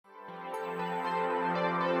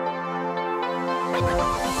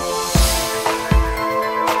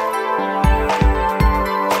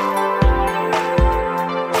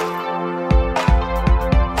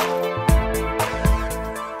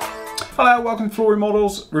welcome to Fine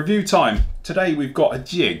Models review time. Today we've got a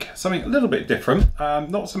jig, something a little bit different,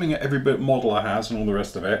 not something that every modeler has and all the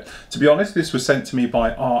rest of it. To be honest, this was sent to me by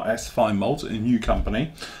RS Fine Molds, a new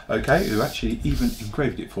company, okay, who actually even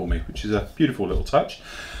engraved it for me, which is a beautiful little touch.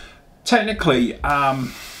 Technically,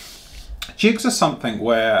 jigs are something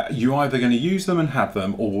where you're either going to use them and have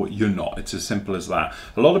them or you're not. It's as simple as that.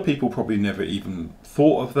 A lot of people probably never even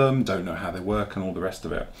thought of them, don't know how they work and all the rest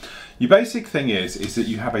of it. Your basic thing is that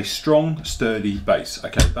you have a strong, sturdy base.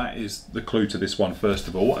 Okay, that is the clue to this one first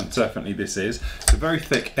of all, and definitely this is. It's a very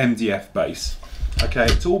thick MDF base. Okay,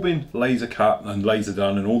 it's all been laser cut and laser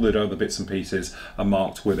done and all the other bits and pieces are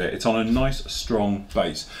marked with it. It's on a nice strong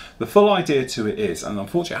base. The full idea to it is, and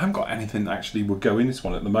unfortunately I haven't got anything that actually would go in this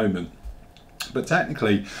one at the moment, but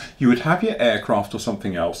technically you would have your aircraft or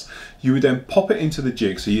something else, you would then pop it into the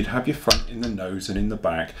jig, so you'd have your front in the nose and in the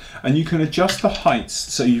back, and you can adjust the heights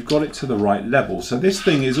so you've got it to the right level. So this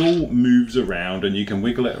thing is all moves around and you can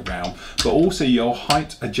wiggle it around, but also your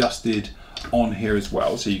height adjusted on here as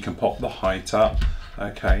well, so you can pop the height up,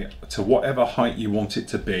 okay, to whatever height you want it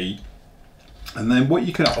to be. And then what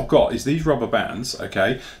you can have got is these rubber bands,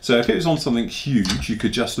 okay? So if it was on something huge, you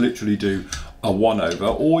could just literally do a 1/over,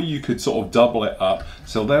 or you could sort of double it up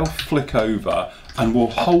so they'll flick over and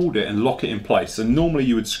will hold it and lock it in place. And normally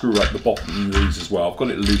you would screw up the bottom of these as well. I've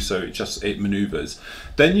got it loose so it maneuvers.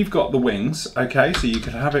 Then you've got the wings, okay, so you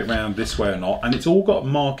can have it round this way or not, and it's all got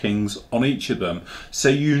markings on each of them so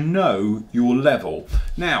you know your level.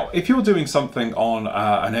 Now if you're doing something on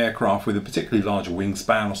an aircraft with a particularly larger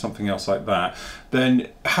wingspan or something else like that, then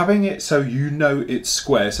having it so you know it's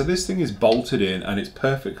square, so this thing is bolted in and it's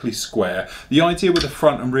perfectly square. The idea with the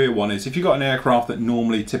front and rear one is if you've got an aircraft that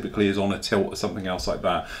normally typically is on a tilt or something else like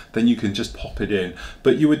that, then you can just pop it in,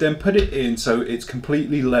 but you would then put it in so it's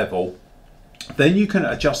completely level. Then you can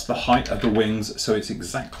adjust the height of the wings so it's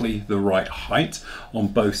exactly the right height on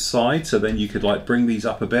both sides. So then you could like bring these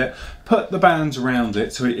up a bit, put the bands around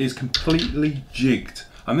it so it is completely jigged.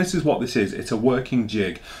 And this is what this is, it's a working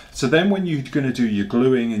jig. So then when you're going to do your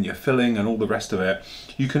gluing and your filling and all the rest of it,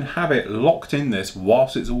 you can have it locked in this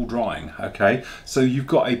whilst it's all drying, okay? So you've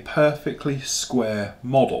got a perfectly square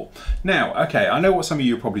model. Now, okay, I know what some of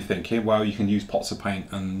you are probably thinking, well, you can use pots of paint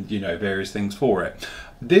and, you know, various things for it.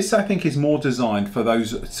 This, I think, is more designed for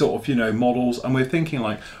those sort of, you know, models, and we're thinking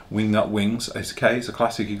like wing nut wings, okay, it's a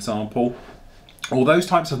classic example. All those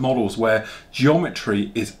types of models where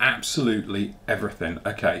geometry is absolutely everything,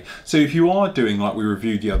 okay? So if you are doing, like we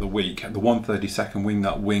reviewed the other week, the 1/32 wing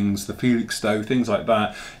nut wings, the Felixstowe, things like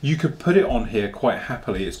that, you could put it on here quite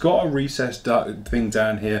happily. It's got a recessed thing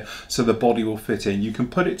down here so the body will fit in. You can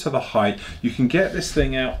put it to the height, you can get this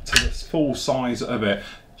thing out to the full size of it,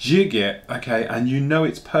 jig it, okay, and you know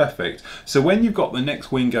it's perfect. So when you've got the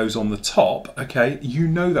next wing goes on the top, okay, you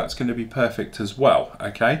know that's going to be perfect as well,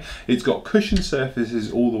 okay. It's got cushion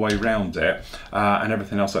surfaces all the way around it and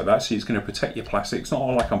everything else like that, so it's going to protect your plastic. It's not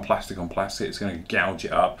like on plastic, it's going to gouge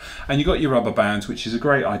it up. And you've got your rubber bands, which is a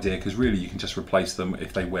great idea because really you can just replace them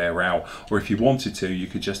if they wear out, or if you wanted to you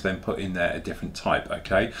could just then put in there a different type,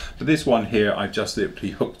 okay. But this one here, I've just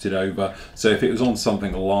literally hooked it over, so if it was on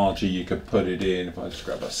something larger you could put it in. If I just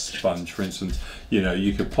grab a sponge for instance, you know,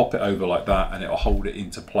 you could pop it over like that and it'll hold it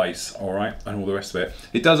into place, all right, and all the rest of it.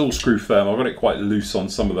 It does all screw firm. I've got it quite loose on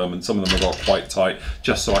some of them and some of them I've got quite tight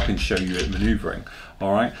just so I can show you it maneuvering,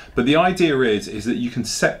 all right. But the idea is that you can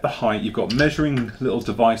set the height. You've got measuring little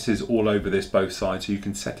devices all over this, both sides, so you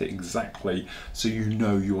can set it exactly so you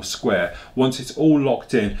know you're square. Once it's all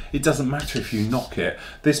locked in, it doesn't matter if you knock it.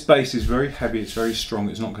 This base is very heavy, it's very strong,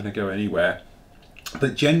 it's not going to go anywhere.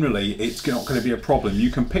 But generally it's not going to be a problem.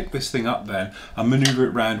 You can pick this thing up then and maneuver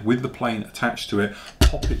it around with the plane attached to it,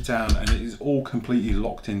 pop it down, and it is all completely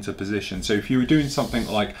locked into position. So if you were doing something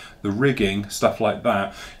like the rigging, stuff like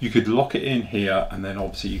that, you could lock it in here and then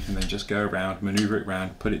obviously you can then just go around, maneuver it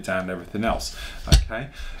around, put it down and everything else, okay.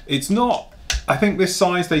 It's not, I think this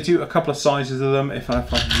size, they do a couple of sizes of them, if I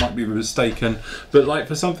might be mistaken, but like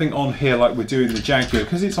for something on here like we're doing the Jaguar,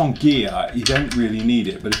 because it's on gear, you don't really need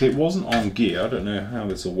it. But if it wasn't on gear, I don't know how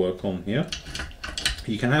this will work on here,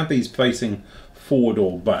 you can have these facing forward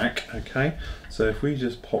or back, okay. So if we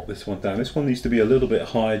just pop this one down, this one needs to be a little bit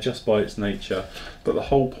higher just by its nature, but the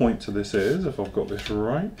whole point to this is, if I've got this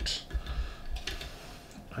right,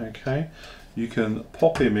 okay, you can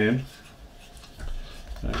pop him in.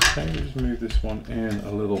 Okay, just move this one in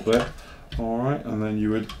a little bit, all right, and then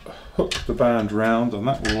you would hook the band round and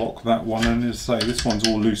that will lock that one. And as I say, this one's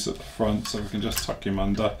all loose at the front, so we can just tuck him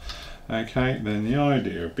under. Okay, then the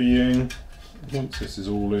idea being, once this is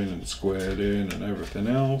all in and squared in and everything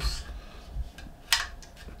else,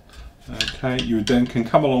 Okay, you then can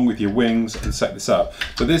come along with your wings and set this up.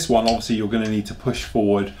 But this one, obviously, you're going to need to push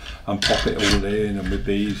forward and pop it all in. And with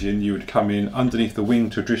these, you would come in underneath the wing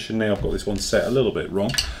traditionally. I've got this one set a little bit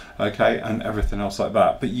wrong. Okay, and everything else like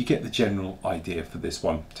that. But you get the general idea for this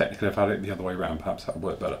one. Technically, I've had it the other way around. Perhaps that would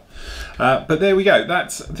work better. But there we go.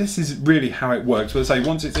 This is really how it works. But as I say,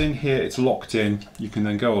 once it's in here, it's locked in. You can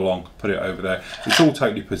then go along, put it over there. It's all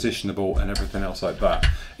totally positionable and everything else like that.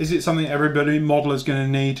 Is it something everybody modeler is going to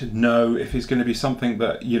need? No. If it's going to be something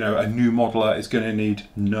that, you know, a new modeler is going to need,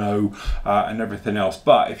 no, and everything else.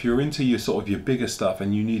 But if you're into your sort of your bigger stuff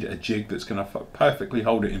and you need a jig that's going to perfectly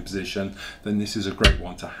hold it in position, then this is a great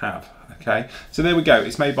one to have. Okay, so there we go.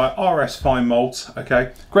 It's made by RS Fine Molds.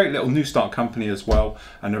 Okay, great little new start company as well,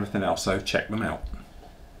 and everything else. So check them out.